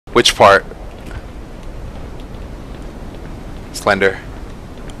Which part? Slender.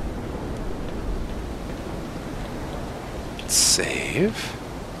 Save.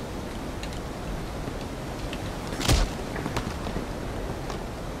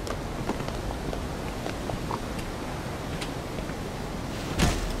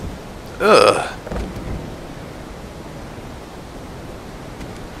 Ugh.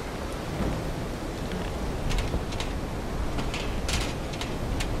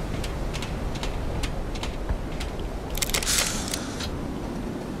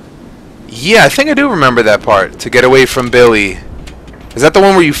 Yeah, I think I do remember that part. To get away from Billy. Is that the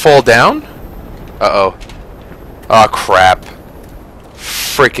one where you fall down? Uh-oh. Oh, crap.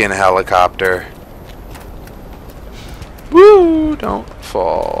 Frickin' helicopter. Woo! Don't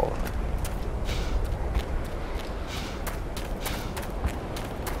fall.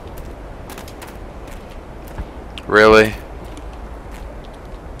 Really?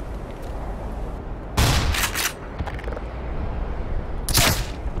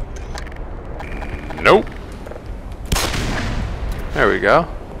 Nope. There we go.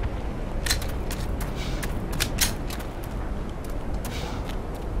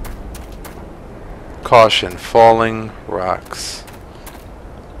 Caution, falling rocks.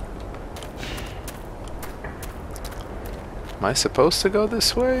 Am I supposed to go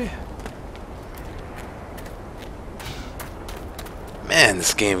this way? Man,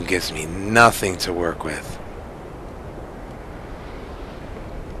 this game gives me nothing to work with.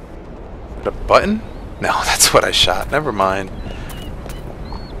 Is that a button? No, that's what I shot. Never mind.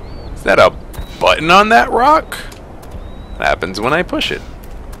 Is that a button on that rock? What happens when I push it?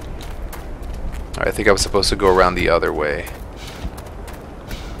 Alright, I think I was supposed to go around the other way.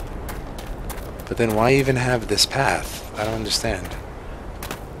 But then why even have this path? I don't understand.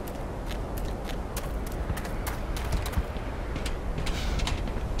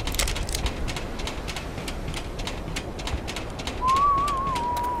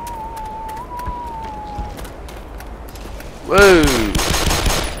 Whoa!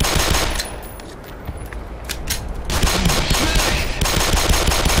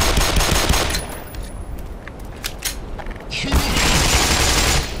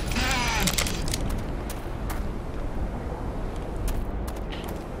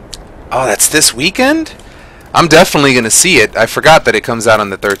 Oh, that's this weekend? I'm definitely gonna see it. I forgot that it comes out on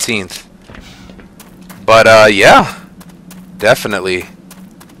the 13th. But, yeah. Definitely.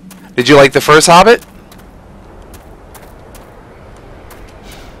 Did you like the first Hobbit?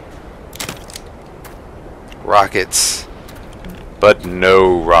 Rockets. But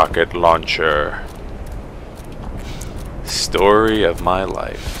no rocket launcher. Story of my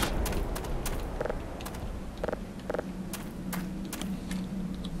life.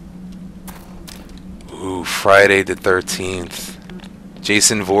 Ooh, Friday the 13th.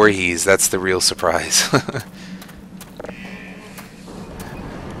 Jason Voorhees, that's the real surprise.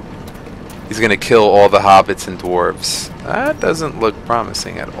 He's gonna kill all the hobbits and dwarves. That doesn't look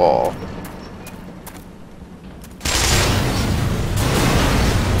promising at all.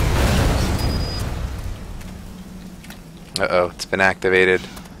 Uh-oh, it's been activated.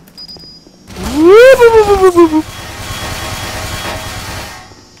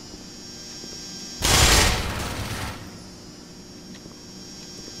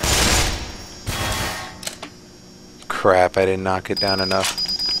 Crap, I didn't knock it down enough.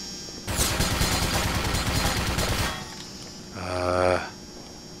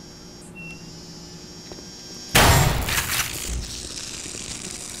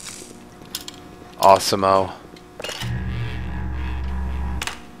 Awesome-o.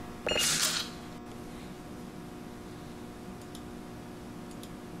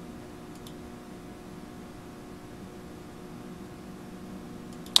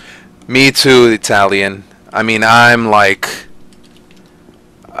 Me too, Italian. I mean, I'm like...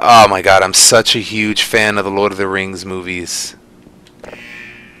 Oh my god, I'm such a huge fan of the Lord of the Rings movies.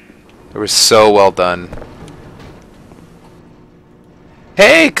 They were so well done.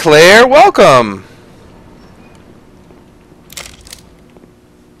 Hey, Claire, welcome!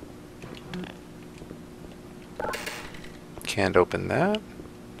 Can't open that.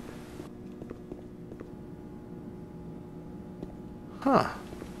 Huh.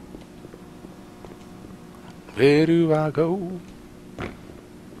 Where do I go?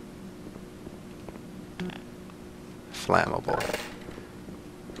 Flammable.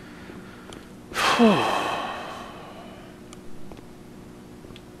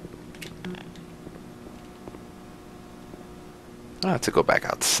 I have to go back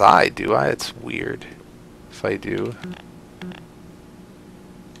outside, do I? It's weird if I do.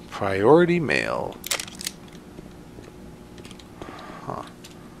 Priority mail. Huh.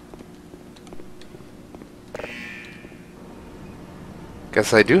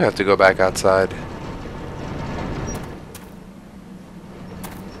 Guess I do have to go back outside.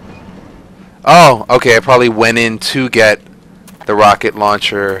 Oh, okay, I probably went in to get the rocket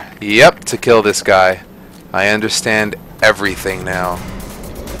launcher. Yep, to kill this guy. I understand everything now.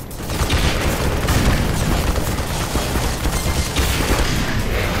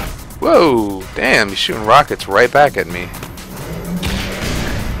 Whoa, damn, he's shooting rockets right back at me.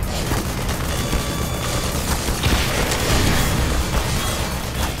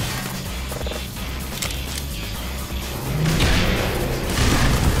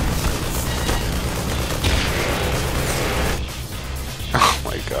 Oh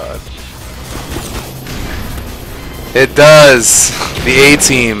my god. It does! The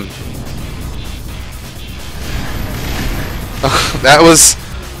A-team. That was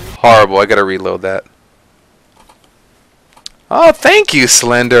horrible. I gotta reload that. Oh, thank you,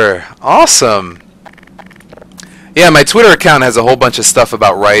 Slender. Awesome. Yeah, my Twitter account has a whole bunch of stuff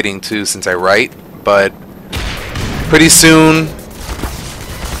about writing too, since I write, but pretty soon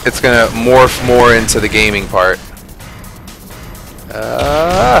it's gonna morph more into the gaming part.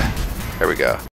 There we go.